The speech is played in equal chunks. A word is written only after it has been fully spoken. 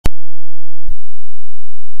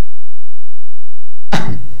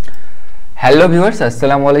Hello viewers,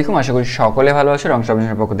 আসসালামু আলাইকুম। আশা করি সকলে ভালো আছেন।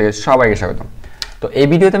 অংশগ্রহণের পক্ষ থেকে সবাইকে স্বাগতম। তো এই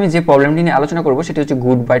ভিডিওতে আমি যে প্রবলেমটি নিয়ে আলোচনা করব সেটি হচ্ছে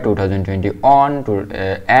good bye 2020 on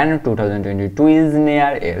and 2022 is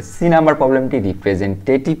near এর সি নাম্বার প্রবলেমটি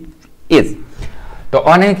রিপ্রেজেন্টেটিভ ইজ। তো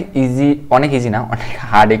অনেক ইজি না, অনেক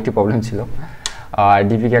হার্ড একটি প্রবলেম ছিল। আর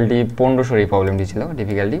ডিফিকাল্টি 1500 এই প্রবলেমটি ছিল,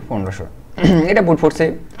 ডিফিকাল্টি 1500। এটা বুট ফোর্সে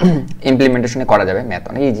ইমপ্লিমেন্টেশনে করা যাবে। ম্যাথ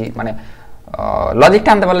অনেক ইজি, মানে লজিকটা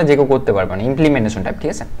আনতে পারলে যে কেউ করতে পারবে, মানে ইমপ্লিমেন্টেশন টাইপ,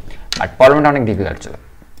 ঠিক আছে। বাট প্রবলেমটা অনেক ডিফিকাল্ট ছিল।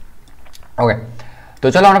 ওকে, তো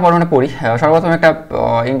চলো আমরা প্রবলেমটা পড়ি। সর্বপ্রথম একটা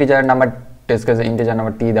ইন্টিজার নাম্বার টেস্ট কেসে ইন্টিজার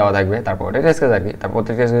নাম্বার টি দেওয়া থাকবে, তারপর এটা টেস্ট কেস আর কি। তারপর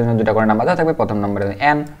প্রত্যেক টেস্ট কেসে দুটো করে নাম্বার দেওয়া থাকবে। প্রথম number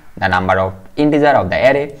N, the number of integer of the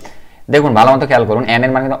array. দেখুন ভালো মতো খেয়াল করুন, এন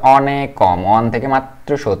এর মান কিন্তু অনেক কম, 1 থেকে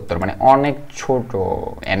মাত্র 70, মানে অনেক ছোট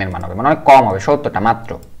এন এর মান হবে, মানে অনেক কম হবে, 70টা মাত্র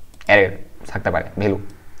অ্যারের থাকতে পারে ভ্যালু।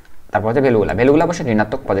 তারপর হচ্ছে ভ্যালুগুলো অবশ্যই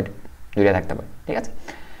ঋণাত্মক পজিটিভ দুইটা থাকতে পারে, ঠিক আছে।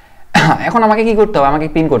 এখন আমাকে কি করতে হবে, আমাকে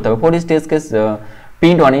প্রিন্ট করতে হবে for this test case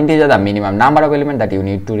print one integer the minimum number of element that you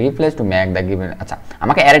need to replace to make the given. আচ্ছা,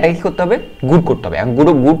 আমাকে অ্যারেটাকে কি করতে হবে, গুড করতে হবে। এখন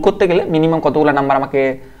গুড করতে গেলে মিনিমাম কতগুলো নাম্বার আমাকে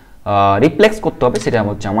রিপ্লেস করতে হবে সেটা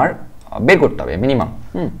হচ্ছে আমার বের করতে হবে মিনিমাম।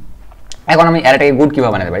 এখন আমি অ্যারেটাকে গুড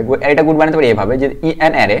কীভাবে বানাতে পারি? অ্যারেটা গুড বানাতে পারি এভাবে যে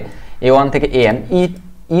অ্যান অ্যারে A1 থেকে AN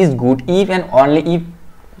is good if and only if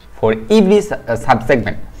for every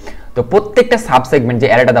সাবসেগমেন্ট। তো প্রত্যেকটা সাবসেগমেন্ট যে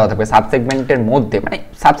অ্যারেটা দেওয়া থাকবে সাবসেগমেন্টের মধ্যে, মানে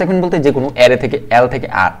সাবসেগমেন্ট বলতে যে কোনো অ্যারে থেকে L থেকে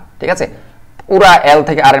R, ঠিক আছে, পুরা L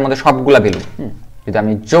থেকে R এর মধ্যে সবগুলা ভ্যালু যদি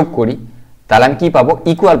আমি যোগ করি তাহলে আমি কি পাবো,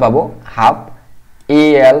 ইকুয়াল পাবো হাফ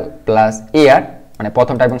AL প্লাস AR, মানে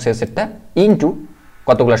প্রথমটা এবং শেষেরটা, ইনটু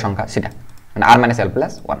কতগুলো সংখ্যা সেটা, মানে R মাইনাস L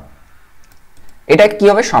প্লাস 1। এটা কি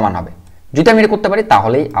হবে, সমান হবে। যদি আমি এটা করতে পারি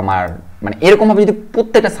তাহলেই আমার, মানে এরকম ভাবে যদি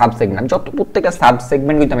প্রত্যেকটা সাবসেগমেন্ট প্রত্যেকটা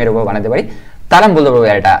সাবসেগমেন্ট যদি আমি এরকম বানাতে পারি তাহলে আমি বলতে পারবো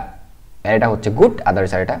এটা হচ্ছে গুড,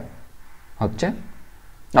 আদার্স এটা হচ্ছে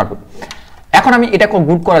নট গুড। এখন আমি এটা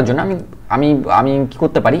গুড করার জন্য আমি কি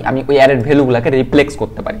করতে পারি, আমি ওই অ্যারের ভ্যালুগুলোকে রিপ্লেক্স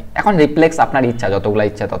করতে পারি। এখন রিপ্লেক্স আপনার ইচ্ছা, যতগুলো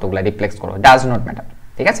ইচ্ছা ততগুলো রিপ্লেক্স করো, ডাজ নট ম্যাটার,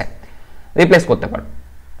 ঠিক আছে। রিপ্লেস করতে পারো।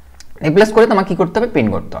 রিপ্লেস করে তোমাকে কি করতে হবে, প্রিন্ট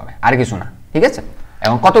করতে হবে, আর কিছু না, ঠিক আছে।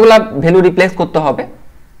 এখন কতগুলো ভ্যালু রিপ্লেস করতে হবে,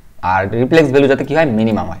 আর রিপ্লেক্স ভ্যালু যাতে কি হয়,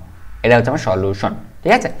 মিনিমাম হয়। এটা হচ্ছে আমার সলিউশন,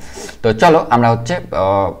 ঠিক আছে। তো চলো আমরা হচ্ছে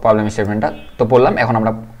প্রবলেম স্টেটমেন্টটা তো পড়লাম, এখন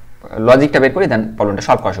আমরা লজিকটা বের করি, দেন প্রবলেমটা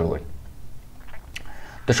সলভ করা শুরু করি।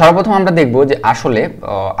 তো সর্বপ্রথম আমরা দেখব যে আসলে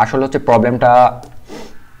হচ্ছে প্রবলেমটা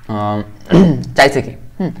চাইছে কি।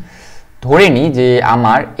 ধরে নিই যে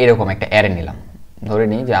আমার এরকম একটা অ্যারে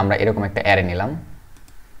নিলাম,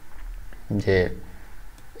 যে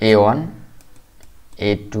A1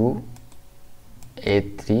 A2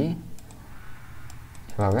 A3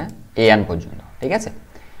 এভাবে AN পর্যন্ত, ঠিক আছে।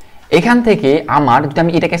 এখান থেকে আমার যদি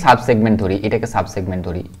আমি এটাকে সাবসেগমেন্ট ধরি,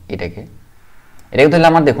 এটাকে ধরলে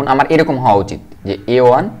আমার দেখুন আমার এরকম হওয়া উচিত যে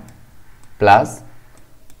A1 plus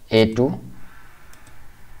A2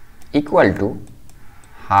 equal to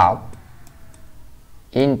half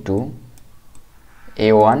into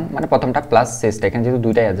A1, মানে প্রথমটা প্লাস শেষটা, এখানে যেহেতু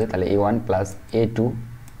দুইটাই আছে তাহলে A1 প্লাস A2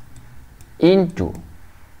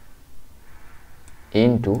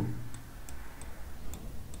 ইন্টু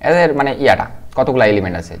এদের মানে ইয়াটা কতগুলো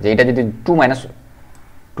এলিমেন্ট আছে, যে এটা যদি 2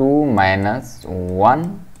 মাইনাস 1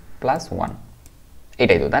 প্লাস 1,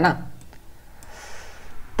 এটাই তো, তাই না?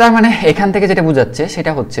 তার মানে এখান থেকে যেটা বোঝাচ্ছে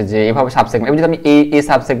সেটা হচ্ছে যে এভাবে সাবসেগমেন্ট, যদি আমি এ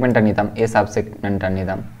সাবসেগমেন্টটা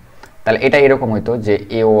নিতাম, তাহলে এটা এরকম হইতো যে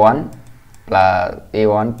A1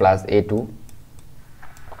 plus A2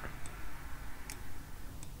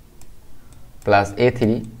 plus A3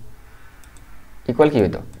 equal কি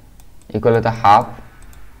হইতো, half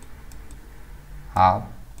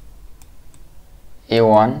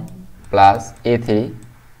A1 plus A3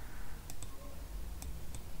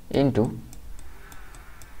 into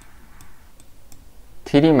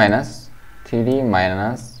 3 minus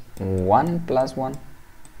 1 plus 1,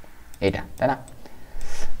 এটা, তাই না?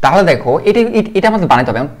 তাহলে দেখো এটা আমাদের বানাতে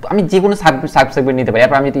হবে। আমি যে কোনো সাবসেগমেন্ট নিতে পারি।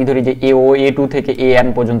 এরপর আমি যদি ধরি যে A2 থেকে AN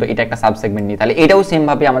পর্যন্ত এটা একটা সাবসেগমেন্ট নিই, তাহলে এটাও সেম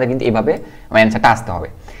ভাবে আমাদের কিন্তু এইভাবে অ্যান্সারটা আসতে হবে।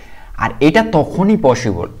 আর এটা তখনই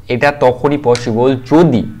পসিবল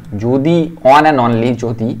যদি অন অ্যান্ড অনলি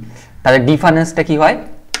যদি তাদের ডিফারেন্সটা কি হয়,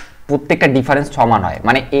 প্রত্যেকটা ডিফারেন্স সমান হয়।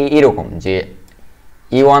 মানে এরকম যে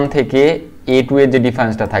A1 থেকে A2 এর যে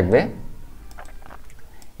ডিফারেন্সটা থাকবে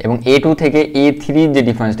এবং A2 থেকে A3 যে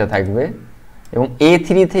ডিফারেন্সটা থাকবে এবং A3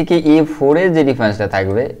 থেকে A4 এর যে ডিফারেন্সটা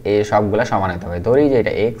থাকবে, এই সবগুলো সমান হতে হবে। ধরি যে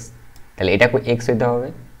এটা x, তাহলে এটাকেও x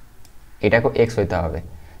হইতে হবে,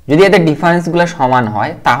 যদি এদের ডিফারেন্সগুলো সমান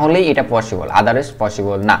হয় তাহলেই এটা পসিবল, আদারওয়াইজ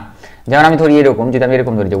পসিবল না। যেমন আমি ধরি এরকম, যদি আমি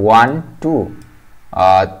এরকম ধরি যে 1 2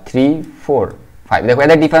 3 4 5 দেখো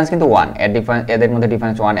এদের ডিফারেন্স কিন্তু 1 এদের মধ্যে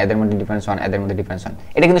ডিফারেন্স 1 এদের মধ্যে ডিফারেন্স 1 এদের মধ্যে ডিফারেন্স 1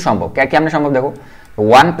 এটা কিন্তু সম্ভব কেমনে সম্ভব দেখো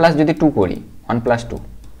 1 প্লাস যদি 2 করি 1 প্লাস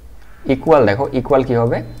 2 ইকুয়াল দেখো ইকুয়াল কি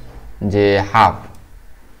হবে যে হাফ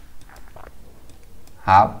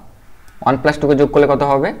 1 প্লাস 2 কে যোগ করলে কত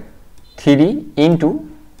হবে 3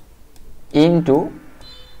 ইনটু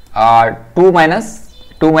আর 2 মাইনাস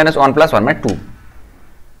 1 প্লাস 1 মানে 2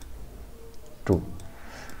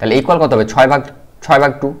 তাহলে ইকুয়াল কত হবে 6 ভাগ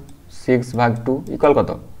 2 6 ভাগ 2 ইকুয়াল কত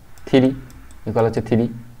 3 ইকুয়াল হচ্ছে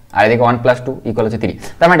 3 আর এদিকে 1 প্লাস 2 ইকুয়াল হচ্ছে 3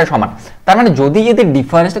 তার মানে এটা সমান তার মানে যদি এদের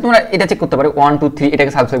ডিফারেন্সটা তোমরা এটা চেক করতে পারো 1 2 3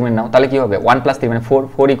 এটাকে সাবসেগমেন্ট নাও তাহলে কি হবে 1 প্লাস 3 মানে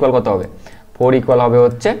 4 ইকুয়াল কত হবে 4 ইকুয়াল হবে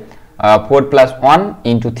হচ্ছে 4 প্লাস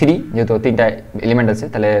 1 ইনটু 3 যেহেতু তিনটা এলিমেন্ট আছে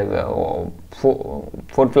তাহলে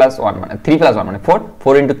 4 প্লাস 1 মানে 3 প্লাস 1 মানে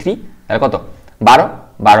 4 ইনটু 3 তাহলে কত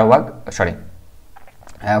 12 ভাগ সরি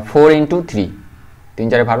 4 ইনটু 3 3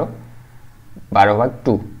 4 12 ভাগ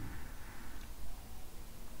 2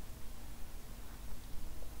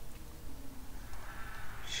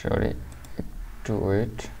 সরি একটু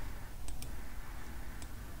ওয়েট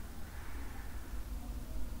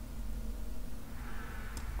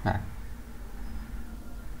হ্যাঁ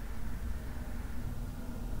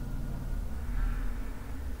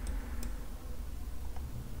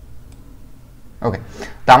ওকে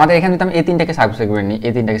তো আমাদের এখানে যদি আমি এই তিনটাকে সাবসেগমেন্ট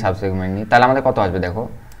নিই তাহলে আমাদের কত আসবে দেখো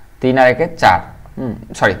 3 আর 1 4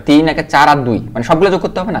 সরি 3 1 4 আর 2 মানে সবগুলো যোগ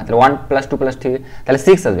করতে হবে না তাহলে 1 প্লাস 2 প্লাস 3 তাহলে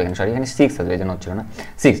 6 আসবে এখানে সরি এখানে 6 আসবে এজন্য হচ্ছিল না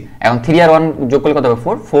 6 এখন 3 আর 1 যোগ করলে কত হবে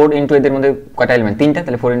 4 ইনটু এদের মধ্যে কয়টা এলিমেন্ট তিনটা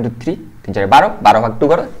তাহলে 4 ইনটু 3 3 4 12 ভাগ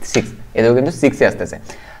 2 করো 6 এদেরও কিন্তু 6 এ আসতেছে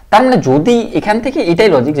তার মানে যদি এখান থেকে এটাই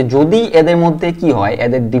লজিক যে যদি এদের মধ্যে কি হয়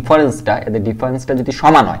এদের ডিফারেন্সটা যদি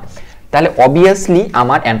সমান হয় তাহলে অবভিয়াসলি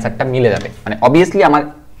আমার অ্যানসারটা মিলে যাবে মানে অবভিয়াসলি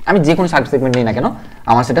আমি যে কোনো সাবসেগমেন্ট নিই না কেন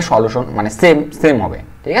আমার সেটা সলিউশন মানে সেম হবে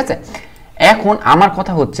ঠিক আছে এখন আমার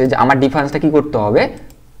কথা হচ্ছে যে আমার ডিফারেন্সটা কি করতে হবে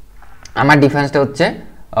আমার ডিফারেন্সটা হচ্ছে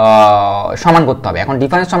সমান করতে হবে এখন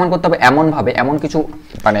ডিফারেন্স সমান করতে হবে এমন কিছু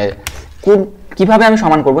মানে কিভাবে আমি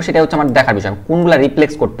সমান করব সেটা হচ্ছে আমার দেখার বিষয় কোনগুলা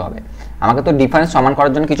রিপ্লেস করতে হবে আমাকে তো ডিফারেন্স সমান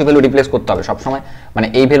করার জন্য কিছু ভ্যালু রিপ্লেস করতে হবে সব সময় মানে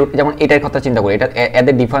এই ভ্যালু যেমন এটার কথা চিন্তা করি এটা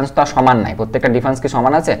এদের ডিফারেন্স তো সমান নাই প্রত্যেকটা ডিফারেন্স কি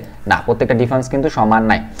সমান আছে না প্রত্যেকটা ডিফারেন্স কিন্তু সমান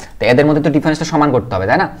নাই তো এদের মধ্যে তো ডিফারেন্সটা সমান করতে হবে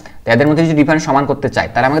তাই না তো এদের মধ্যে যদি ডিফারেন্স সমান করতে চাই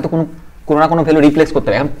তাহলে আমাকে তো কোনো না কোনো ভ্যালু রিপ্লেস করতে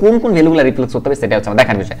হবে এখন কোন ভ্যালুগুলো রিপ্লেস করতে হবে সেটা হচ্ছে আমার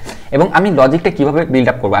দেখার বিষয় এবং আমি লজিকটা কিভাবে বিল্ড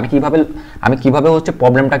আপ করব আমি কিভাবে হচ্ছে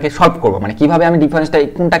প্রবলেমটাকে সলভ করব মানে কিভাবে আমি ডিফারেন্সটা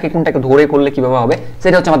কোনটাকে ধরে করলে কিভাবে হবে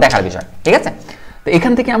সেটা হচ্ছে আমার দেখার বিষয় ঠিক আছে তো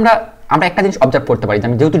এখান থেকে আমরা একটা জিনিস অবজার্ভ করতে পারি যে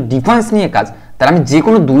আমি যেহেতু ডিফারেন্স নিয়ে কাজ তাহলে আমি যে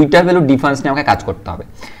কোনো দুইটা ভ্যালু ডিফারেন্স নিয়ে আমাকে কাজ করতে হবে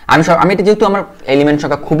আমি এটা যেহেতু আমার এলিমেন্ট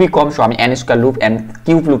সংখ্যা খুবই কম সো আমি n square loop n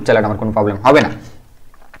cube loop চালালে আমার কোনো প্রবলেম হবে না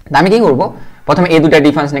আমি কি করব প্রথমে এই দুটো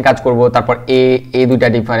ডিফারেন্স নিয়ে কাজ করব তারপর এই দুটো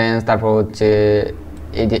ডিফারেন্স তারপর হচ্ছে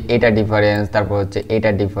এই যে এটা ডিফারেন্স তারপর হচ্ছে এটা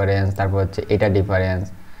ডিফারেন্স তারপর হচ্ছে এটা ডিফারেন্স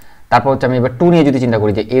তারপর হচ্ছে আমি এবার 2 নিয়ে যদি চিন্তা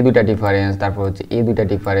করি যে এই দুটো ডিফারেন্স তারপর হচ্ছে এই দুটো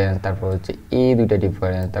ডিফারেন্স তারপর হচ্ছে এই দুটো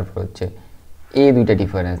ডিফারেন্স তারপর হচ্ছে এই দুটো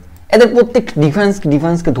ডিফারেন্স এদের প্রত্যেকটা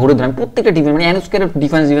ডিফারেন্সকে ধরে আমি প্রত্যেকটা ডিফারেন্স মানে n স্কয়ারের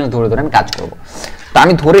ডিফারেন্স ধরে আমি কাজ করব তো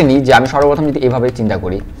আমি ধরে নিই যে আমি সর্বপ্রথম যদি এভাবে চিন্তা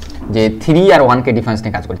করি যে 3 আর 1 কে ডিফারেন্স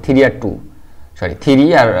নিয়ে কাজ করি 3 আর 2 সরি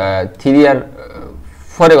 3 আর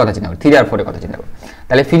 4 এর কথা চিন্তা করি 3 আর 4 এর কথা চিন্তা করি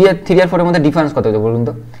তাহলে 3 আর 4 এর মধ্যে ডিফারেন্স কত হবে বলুন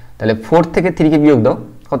তো তাহলে 4 থেকে 3 কে বিয়োগ দাও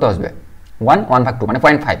কত আসবে 1 ভাগ 2 মানে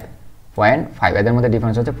 0.5 এদের মধ্যে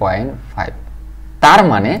ডিফারেন্স হচ্ছে 0.5 তার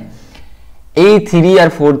মানে এই 3 আর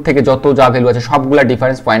 4 থেকে যত যা ভ্যালু আছে সবগুলা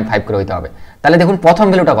ডিফারেন্স 0.5 করে হইতে হবে তাহলে দেখুন প্রথম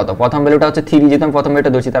ভ্যালুটা কত প্রথম ভ্যালুটা হচ্ছে 3 যেহেতু আমি প্রথম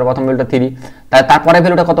ভ্যালুটা ধরছি তার প্রথম ভ্যালুটা 3 তারপরে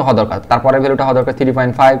ভ্যালুটা কত হওয়া দরকার তারপরে ভ্যালুটা হওয়া দরকার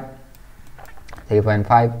 3.5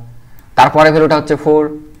 তারপরে ভ্যালুটা হচ্ছে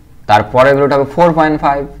 4 তারপরে ভ্যালুটা হবে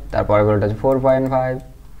 4.5 তারপরে ভ্যালুটা হচ্ছে 4.5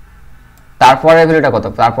 তারপরে ভ্যালুটা কত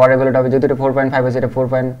তারপরে ভ্যালুটা হবে যেহেতু এটা 4.5 আছে এটা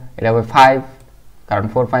এটা হবে 5 কারণ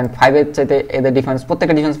 4.5 এর চাইতে এদের ডিফারেন্স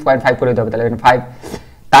প্রত্যেকটা ডিফারেন্স 0.5 করে দিতে হবে তাহলে 5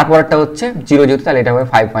 তারপরটা হচ্ছে 0 যেহেতু তাহলে এটা হবে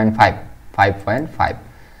 5.5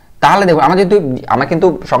 তাহলে দেখুন আমার কিন্তু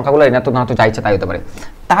সংখ্যাগুলো এনা তো না তো যা ইচ্ছা তাই হতে পারে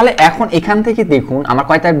তাহলে এখন এখান থেকে দেখুন আমার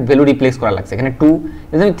কয়টা ভ্যালু রিপ্লেস করা লাগছে এখানে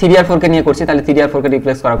 2 যদি আমি 3 আর 4 কে নিয়ে করছি তাহলে 3 আর 4 কে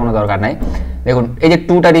রিপ্লেস করার কোনো দরকার নাই দেখুন এই যে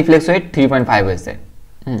 2টা রিপ্লেস হয়ে 3.5 হয়েছে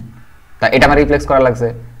তা এটা আমার রিপ্লেস করা লাগছে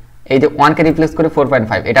এই যে 1 কে রিপ্লেস করে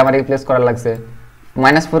 4.5 এটা আমার রিপ্লেস করা লাগছে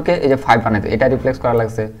 -4 কে এই যে 5 বানাতে এটা রিপ্লেস করা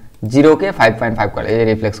লাগছে 0 কে 5.5 করে এই যে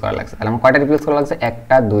রিপ্লেস করা লাগছে তাহলে আমার কয়টা রিপ্লেস করা লাগছে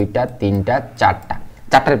একটা দুইটা তিনটা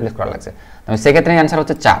চারটা রিপ্লেস করা লাগছে তাহলে সেই ক্ষেত্রে आंसर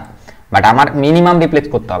হচ্ছে 4 বাট আমার মিনিমাম রিপ্লেস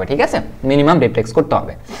করতে হবে ঠিক আছে মিনিমাম রিপ্লেস করতে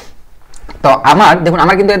হবে তো আমার দেখুন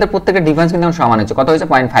আমার কিন্তু এদের প্রত্যেকটা ডিফারেন্স কিন্তু সমান হচ্ছে কত হয়েছে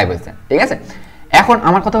 0.5 হয়েছে ঠিক আছে এখন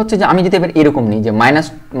আমার কথা হচ্ছে যে আমি যদি এবার এরকম নিই যে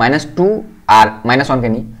 -2 আর -1 কে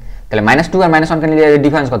নিই তাহলে -2 আর -1 কে নিলে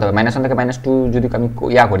ডিফারেন্স কত হবে -1 থেকে -2 যদি আমি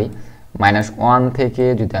ইয়া করি -1 থেকে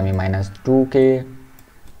যদি আমি -2 কে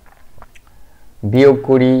বিয়োগ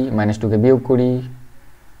করি, -2 কে বিয়োগ করি,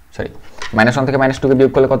 সরি -1 থেকে -2 কে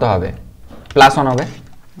বিয়োগ করলে কত হবে? +1 হবে।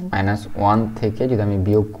 -1 থেকে যদি আমি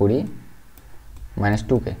বিয়োগ করি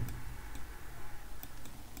 -2 কে,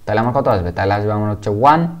 তাহলে আমার কত আসবে? তাহলে আসবে আমার হচ্ছে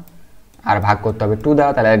 1, আর ভাগ করতে হবে 2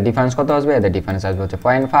 দ্বারা, তাহলে ডিফারেন্স কত আসবে? এদের ডিফারেন্স আসবে হচ্ছে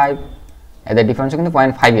 0.5, এদের ডিফারেন্স কিন্তু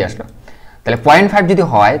 0.5ই আসলো। তাহলে 0.5 যদি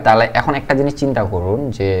হয়, তাহলে এখন একটা জিনিস চিন্তা করুন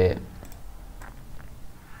যে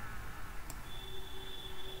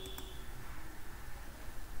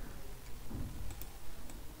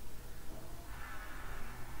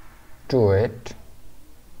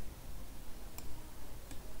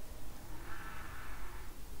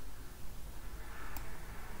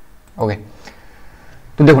ওকে,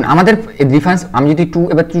 তো দেখুন আমাদের ডিফারেন্স, আমি যদি 2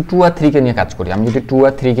 এবার 2 আর 3 কে নিয়ে কাজ করি, আমি যদি 2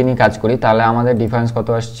 আর 3 কে নিয়ে কাজ করি, তাহলে আমাদের ডিফারেন্স কত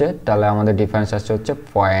আসছে? তাহলে আমাদের ডিফারেন্স আসছে হচ্ছে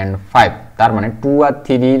 0.5। তার মানে 2 আর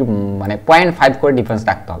 3 এর মানে 0.5 করে ডিফারেন্স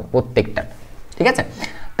রাখতে হবে প্রত্যেকটা, ঠিক আছে?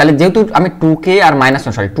 তাহলে যেহেতু আমি 2 কে আর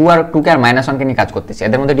 -1, সরি 2 কে আর -1 কে নিয়ে কাজ করতেছি,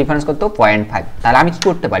 এদের মধ্যে ডিফারেন্স কত? 0.5। তাহলে আমি কি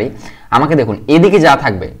করতে পারি? আমাকে দেখুন এদিকে যা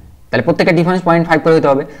থাকবে, তাহলে প্রত্যেকটা ডিফারেন্স 0.5 করে হতে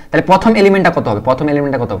হবে। তাহলে প্রথম এলিমেন্টটা কত হবে? প্রথম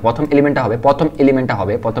এলিমেন্টটা কত? প্রথম এলিমেন্টটা হবে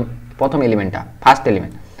ফার্স্ট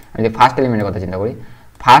এলিমেন্ট। আমি যদি ফার্স্ট এলিমেন্টের কথা চিন্তা করি,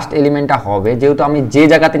 ফার্স্ট এলিমেন্টটা হবে, যেহেতু আমি যে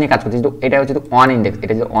জায়গাতে নিয়ে কাজ করছি, এটা হচ্ছে 1 ইন্ডেক্স,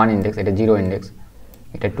 এটা হচ্ছে 1 ইন্ডেক্স, এটা 0 ইন্ডেক্স,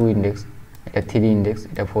 এটা 2 ইন্ডেক্স, এটা 3 ইন্ডেক্স,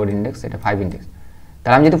 এটা 4 ইন্ডেক্স, এটা 5 ইন্ডেক্স।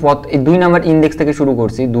 তাহলে আমি যদি এই 2 নাম্বার ইন্ডেক্স থেকে শুরু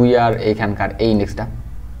করছি, 2 আর এইখানকার এই ইন্ডেক্সটা,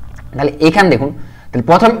 তাহলে এখান দেখুন, তাহলে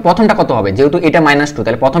প্রথমটা কত হবে? যেহেতু এটা -2,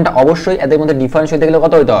 তাহলে প্রথমটা অবশ্যই এদের মধ্যে ডিফারেন্স হতে গেলে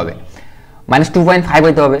কত হতে হবে? -2.5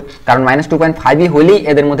 হতে হবে, কারণ -2.5ই হলেই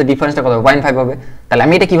এদের মধ্যে ডিফারেন্সটা কত হবে? 0.5 হবে। তাহলে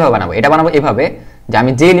আমি এটা কিভাবে বানাবো? এটা বানাবো এভাবে যে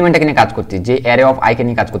আমি যে এলিমেন্টটাকে নিয়ে কাজ করছি, যে অ্যারে অফ আই কে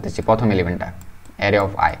নিয়ে কাজ করতেছি, প্রথম এলিমেন্টটা অ্যারে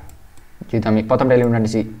অফ আই, যেহেতু আমি প্রথমটা এলিমেন্ট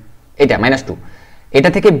নিয়েছি এটা -2, এটা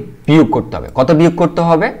থেকে বিয়োগ করতে হবে। কত বিয়োগ করতে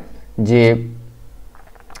হবে? যে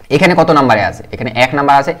এখানে কত নাম্বারে আছে? এখানে 1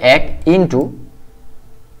 নাম্বার আছে, 1 ইনটু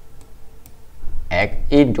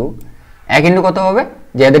কত হবে?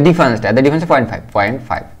 যে এদের ডিফারেন্সটা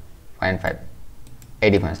 0.5 এই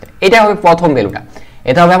ডিফারেন্স, এটা হবে প্রথম ভ্যালুটা,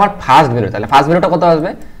 এটা হবে আমার ফার্স্ট ভ্যালু। তাহলে ফার্স্ট ভ্যালুটা কত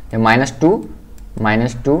আসবে? যে -2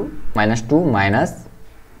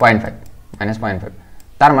 -0.5,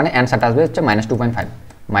 তার মানে অ্যান্সারটা আসবে হচ্ছে -2.5,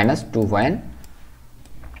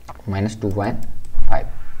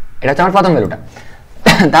 এটা হচ্ছে আমার প্রথম ভ্যালুটা।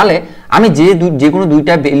 তাহলে আমি যে কোনো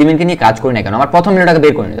দুইটা এলিমেন্টকে নিয়ে কাজ করি না কেন, আমার প্রথম ভ্যালুটাকে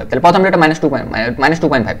বের করে নিতে হবে। তাহলে প্রথম ভ্যালুটা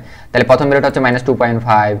 -2.5, তাহলে প্রথম ভ্যালুটা হচ্ছে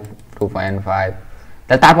 -2.5,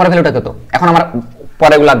 তাহলে তারপরে ভ্যালুটা কত? এখন আমার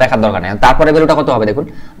পরেগুলো দেখার দরকার নেই, তারপরে ভ্যালুটা কত হবে দেখুন।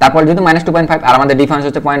 তারপরে যেহেতু -2.5 আর আমাদের ডিফারেন্স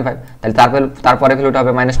হচ্ছে 0.5, তাহলে তারপরে ভ্যালুটা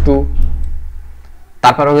হবে -2,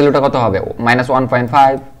 তারপরে ভ্যালুটা কত হবে?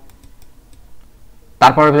 -1.5,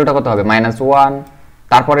 তারপরে ভ্যালুটা কত হবে? -1,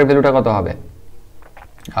 তারপরের ভ্যালুটা কত হবে?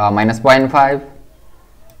 -0.5,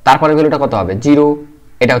 তারপরে ভ্যালুটা কত হবে? 0।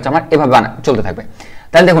 এটা হচ্ছে আমার এভাবে চলতে থাকবে।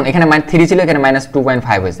 তাহলে দেখুন এখানে -3 ছিল, এখানে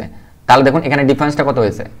 -2.5 হয়েছে। তাহলে দেখুন এখানে ডিফারেন্সটা কত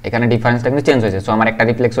হয়েছে? এখানে ডিফারেন্সটা কিন্তু চেঞ্জ হয়েছে। সো আমার একটা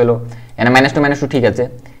রিফ্লেক্স হলো, এখানে -2 ঠিক আছে,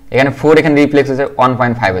 এখানে 4 এখানে রিফ্লেক্স হয়েছে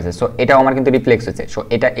 1.5 হয়েছে। সো এটাও আমার কিন্তু রিফ্লেক্স হয়েছে। সো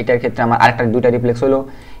এটার ক্ষেত্রে আমার আরেকটা দুইটা রিফ্লেক্স হলো।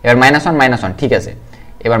 এবার -1 ঠিক আছে,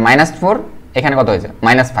 এবার -4 এখানে কত হয়েছে?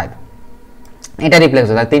 -5, এটা রিপ্লেস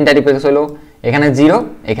হয়েছে। তিনটা রিপ্লেস হলো, এখানে 0,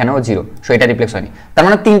 এখানেও 0। সো এটা রিপ্লেস হয়নি, তার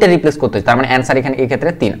মানে তিনটা রিপ্লেস করতে হচ্ছে। তার মানে অ্যান্সার এখানে এই ক্ষেত্রে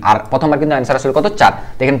 3, আর প্রথমবার কিন্তু অ্যান্সার আসলে কত? 4,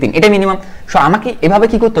 এখানে 3, এটা মিনিমাম। সো আমাকে এভাবে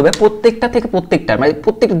কি করতে হবে? প্রত্যেকটা থেকে প্রত্যেকটা মানে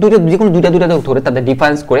প্রত্যেকটা যে কোনো দুইটা ধরে তাদের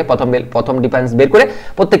ডিফারেন্স করে প্রথম ডিফারেন্স বের করে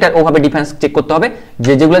প্রত্যেকটার ওভাবে ডিফারেন্স চেক করতে হবে,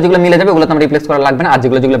 যে যেগুলো মিলে যাবে ওগুলো তো আমরা রিপ্লেস করা লাগবে না, আর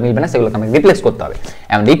যেগুলো মিলবে না সেগুলোকে আমাকে রিপ্লেস করতে হবে।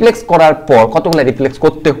 এবং রিপ্লেস করার পর কতগুলো রিপ্লেস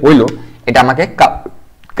করতে হইলো এটা আমাকে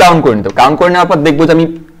কাউন্ট করে নিতে হবে। কাউন্ট করে নেওয়ার পর দেখবো যে আমি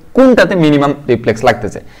কোনটাতে মিনিমাম রিফ্লেক্স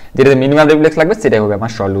লাগতেছে, যেটাতে মিনিমাম রিফ্লেক্স লাগবে সেটাই হবে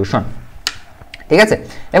আমার সলিউশন, ঠিক আছে?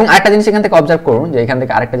 এবং আরেকটা জিনিস এখান থেকে অবজার্ভ করুন, যে এখান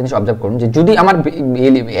থেকে আরেকটা জিনিস অবজার্ভ করুন, যে যদি আমার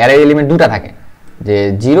অ্যারে এলিমেন্ট দুটো থাকে, যে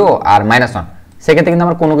 0 আর -1, সেক্ষেত্রে কিন্তু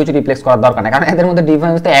আমার কোনো কিছু রিপ্লেক্স করার দরকার নেই, কারণ এদের মধ্যে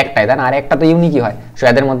ডিফারেন্স তো একটাই, তাই না? আর একটা তো ইউনিকই হয়। সো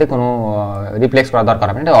এদের মধ্যে কোনো রিপ্লেক্স করার দরকার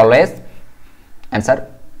হবে না, এটা অলওয়েজ অ্যান্সার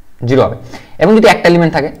 0 হবে। এবং যদি একটা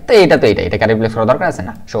এলিমেন্ট থাকে তো এটাকে রিপ্লেক্স করার দরকার আছে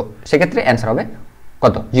না। সো সেক্ষেত্রে অ্যান্সার হবে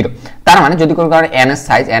কত? 0। তার মানে যদি কোনো কারণে NS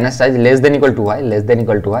size less than equal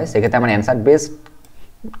to হয়, সেক্ষেত্রে আমার অ্যান্সার বেস্ট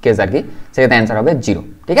কেস আর কি, সেক্ষেত্রে অ্যান্সার হবে 0,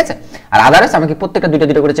 ঠিক আছে? আর আদারস আমাকে প্রত্যেকটা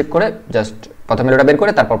দুইটা করে চেক করে জাস্ট প্রথম ভ্যালুটা বের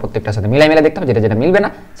করে তারপর প্রত্যেকটার সাথে মিলাই দেখতে হবে, যেটা মিলবে না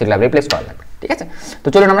সেগুলো রিপ্লেস করা লাগবে, ঠিক আছে? তো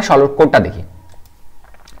চলুন আমরা সলভ কোডটা দেখি।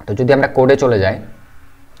 তো যদি আমরা কোডে চলে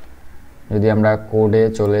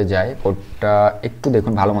যাই, কোডটা একটু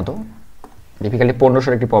দেখুন ভালো মতো, ডিফিকাল্টি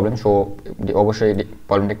 1500 একটি প্রবলেম। সো অবশ্যই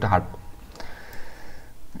প্রবলেমটা একটু হার্ড।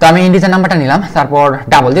 তো আমি ইন্টিজার নাম্বারটা নিলাম, তারপর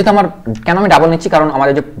ডাবল, যেহেতু আমার কেন আমি ডাবল নিচ্ছি, কারণ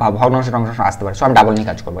আমাদের যে ভগ্নাংশের অংশ আসতে পারে, সো আমি ডাবল নিয়ে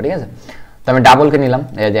কাজ করবো, ঠিক আছে? তো আমি ডাবলকে নিলাম,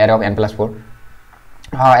 যে অ্যারে অফ n + 4,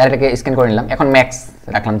 হ্যাঁ অ্যারেটাকে স্ক্যান করে নিলাম। এখন ম্যাক্স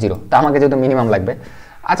রাখলাম 0, তো আমাকে যেহেতু মিনিমাম লাগবে,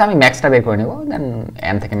 আচ্ছা আমি ম্যাক্সটা বের করে নেব, দেন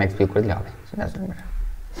n থেকে ম্যাক্স বিয়োগ করে দিলে হবে।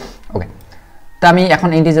 ওকে, তো আমি এখন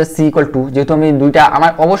ইন্টিজার c = 2, যেহেতু আমি দুইটা,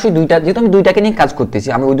 আমার অবশ্যই দুইটা, যেহেতু আমি দুইটাকে নিয়ে কাজ করতেছি,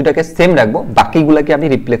 আমি ওই দুটাকে সেম রাখবো, বাকিগুলোকে আমি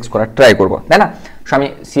রিপ্লেস করার ট্রাই করবো, তাই না? সো আমি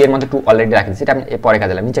c এর মধ্যে 2 অলরেডি রাখি দিচ্ছি, এটা আমি পরে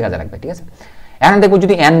কাজে লাগবে, নিচে কাজে লাগবে, ঠিক আছে? এখন দেখবো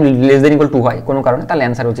যদি n <= 2 হয় কোনো কারণে, তাহলে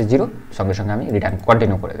অ্যান্সার হচ্ছে 0, সঙ্গে সঙ্গে আমি রিটার্ন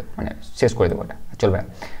কন্টিনিউ করে দেবো, মানে শেষ করে দেবো, ওটা চলবে।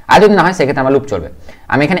 আর যদি না হয় সেক্ষেত্রে আমার লুপ চলবে।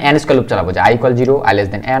 আমি এখানে n স্কয়ার লুপ চালাবো, যে i = 0, i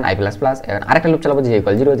n, i++, আরেকটা লুপ চালাবো যে j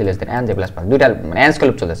 = 0, j n, j++, দুইটা মানে n স্কয়ার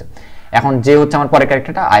লুপ চলতেছে। এখন যে হচ্ছে আমার পরের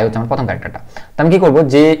ক্যারেক্টারটা, i হচ্ছে আমার প্রথম ক্যারেক্টারটা। তো আমি কি করবো,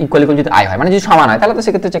 যে ইকুয়াল যদি i হয়, মানে যদি সমান হয়, তাহলে তো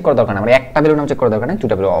সেক্ষেত্রে চেক করার দরকার নেই, মানে একটা ভ্যালু নাম চেক করার দরকার নেই,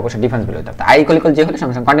 দুটো ভ্যালু অবশ্যই ডিফারেন্স ভ্যালু হতে হবে। i = যে হলে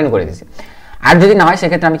সঙ্গে সঙ্গে কন্টিনিউ করে দিয়েছি। আর যদি না হয়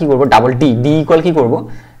সেক্ষেত্রে আমি কি করবো, ডাবল d কি করবো,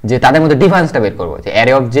 যে তাদের মধ্যে ডিফারেন্সটা বের করবো, যে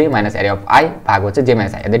array of j - array of i ভাগ হচ্ছে j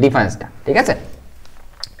 - i, এদের ডিফারেন্সটা, ঠিক আছে?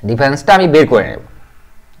 ডিফারেন্সটা আমি বের করে নেব,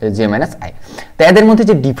 j - i। তো এদের মধ্যে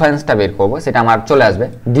যে ডিফারেন্সটা বের করবো সেটা আমার চলে আসবে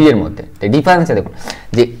d এর মধ্যে। তো ডিফারেন্সে দেখুন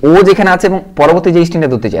যে ও যেখানে আছে এবং পরবর্তী যে স্ট্রিংটা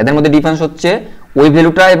ধরতেছি, এদের মধ্যে ডিফারেন্স হচ্ছে ওই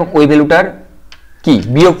ভ্যালুটা এবং ওই ভ্যালুটার কি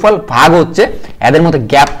বিয়োগফল ভাগ হচ্ছে এদের মধ্যে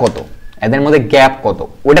গ্যাপ কত, এদের মধ্যে গ্যাপ কত,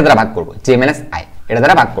 ওটা দ্বারা ভাগ করবো, j - i, এটা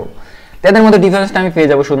দ্বারা ভাগ করবো। এদের মধ্যে ডিফারেন্সটা আমি পেয়ে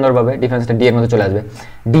যাবো সুন্দরভাবে, ডিফারেন্সটা d এর মধ্যে চলে আসবে।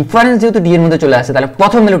 ডিফারেন্স যেহেতু d এর মধ্যে চলে আসে, তাহলে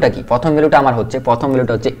প্রথম ভ্যালুটা কি, প্রথম ভ্যালুটা আমার হচ্ছে, প্রথম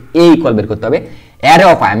ভ্যালুটা হচ্ছে a ইকুয়াল বের করতে হবে অ্যারে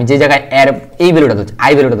অফ i, আমি যে জায়গায় এই ভ্যালুটা ধরছি,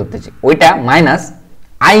 i ভ্যালুটা ধরতেছি, ওইটা মাইনাস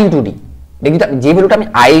i * d। দেখি যে ভ্যালুটা আমি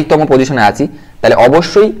i তম পজিশনে আছি, তাহলে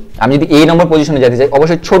অবশ্যই আমি যদি এই নম্বর পজিশনে যেতে চাই,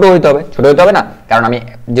 অবশ্যই ছোট হতে হবে না, কারণ আমি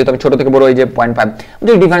যেহেতু আমি ছোট থেকে বড়, এই যে 0.5,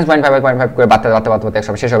 যদি ডিফারেন্স 0.5 করে বাড়তে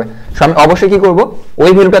একসময় শেষ হবে। সো আমি অবশ্যই কি করবো,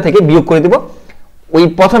 ওই ভ্যালুটা থেকে বিয়োগ করে দিব ওই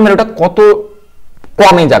প্রথম ভ্যালুটা কত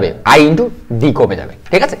কমে যাবে, i * d কমে যাবে,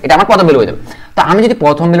 ঠিক আছে? এটা আমার প্রথম ভ্যালু হয়ে যাবে। তো আমি যদি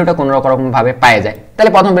প্রথম ভ্যালুটা কোনো রকম ভাবে পাই যায়,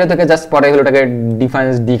 তাহলে প্রথম ভ্যালু থেকে জাস্ট পরের ভ্যালুটাকে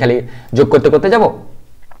ডিফারেন্স d খালি যোগ করতে যাব,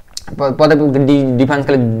 পরে ডিফারেন্স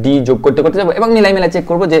খালি d যোগ করতে যাব, এবং মিলাই চেক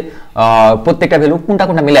করব যে প্রত্যেকটা ভ্যালু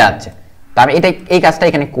কোনটা মিলে যাচ্ছে। তো আমি এই কাজটা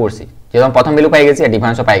এখানে করছি, যেহেতু আমি প্রথম ভ্যালু পাই গেছি আর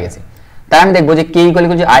ডিফারেন্সও পাই গেছি। তাই আমি দেখবো যে k =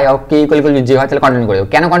 i, k = j হয়, তাহলে কন্টিনিউ করে দেবো।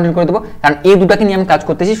 কেন কন্টিনিউ করে দেবো? কারণ এই দুটাকে নিয়ে আমি কাজ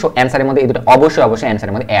করতেছি, সো অ্যান্সারের মধ্যে এই দুটো অবশ্যই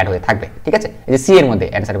অ্যান্সারের মধ্যে অ্যাড হয়ে থাকবে, ঠিক আছে? এই যে c এর মধ্যে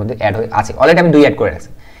অ্যান্সারের মধ্যে অ্যাড হয়ে আছে, অলরেডি আমি 2 অ্যাড করে রাখছি।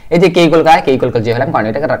 এই যে k = i, k = j হলে আমি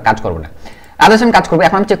কন্টিনিউ কাজ করবো না, আদার্স আমি কাজ করবো।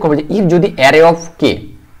 এখন আমি চেক করবো যে if যদি array of k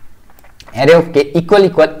equal a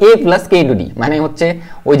 + k * d, মানে হচ্ছে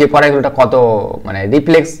ওই যে পরের ভ্যালুটা কত, মানে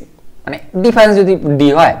রিফ্লেক্স, মানে ডিফারেন্স যদি d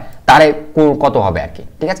হয় তাহলে কত হবে আর কি,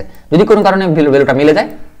 ঠিক আছে? যদি কোনো কারণে ভ্যালুটা মিলে যায়,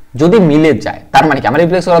 যদি মিলে যায় তার মানে কি আমার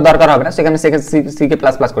রিপ্লেস করার দরকার হবে না, সেখানে c কে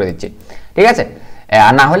প্লাস করে দিচ্ছি, ঠিক আছে?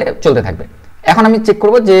 আর না হলে চলতে থাকবে। এখন আমি চেক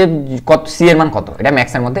করব যে কত c এর মান কত, এটা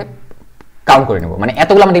ম্যাক্স এর মধ্যে কাউন্ট করে নেব, মানে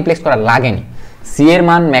এতগুলো আমার রিপ্লেস করা লাগেনি, c এর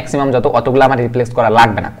মান ম্যাক্সিমাম যত, অতগুলো আমার রিপ্লেস করা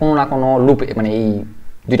লাগবে না কোনো না কোনো লুপে, মানে এই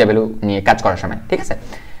দুইটা ভ্যালু নিয়ে কাজ করার সময়, ঠিক আছে?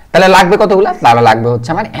 তাহলে লাগবে কতগুলো, তাহলে লাগবে হচ্ছে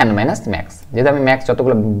আমার n - max, যেহেতু আমি ম্যাক্স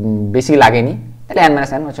যতগুলো বেশি লাগেনি, তাহলে n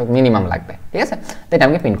 - n হচ্ছে মিনিমাম লাগবে, ঠিক আছে? তো এটা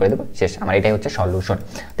আমি প্রিন্ট করে দেবো, শেষ। আমার এটাই হচ্ছে সলিউশন।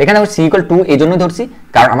 তো এখানে c = 2 এই জন্য ধরছি,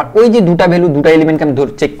 কারণ আমার ওই যে দুটা ভ্যালু, দুটা এলিমেন্টকে আমি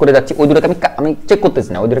চেক করে যাচ্ছি, ওই দুটোকে আমি চেক করতেছি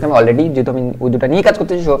না, ওই দুটোকে আমি অলরেডি, যেহেতু আমি ওই দুটো নিয়ে কাজ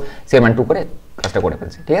করতেছি, সো c এর মান 2 করে কাজটা করে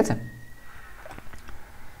ফেলছি, ঠিক আছে?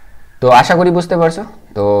 তো আশা করি বুঝতে পারছো।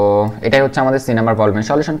 তো এটাই হচ্ছে আমাদের c নাম্বার প্রবলেমের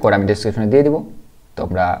সলিউশন। কোড আমি ডেসক্রিপশনে দিয়ে দিব,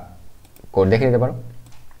 তোমরা কোড দেখে নিতে পারো।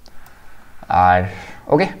 আর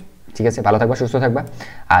ওকে, ঠিক আছে, ভালো থাকবা, সুস্থ থাকবা।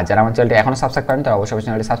 আর যারা আমার চ্যানেলটি এখনো সাবস্ক্রাইব করেন, তারা অবশ্যই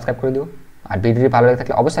চ্যানেলটি সাবস্ক্রাইব করে দিও। আর ভিডিওটি ভালো লাগে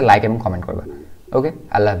থাকলে অবশ্যই লাইক এবং কমেন্ট করবা। ওকে,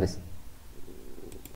 আল্লাহ হাফিজ।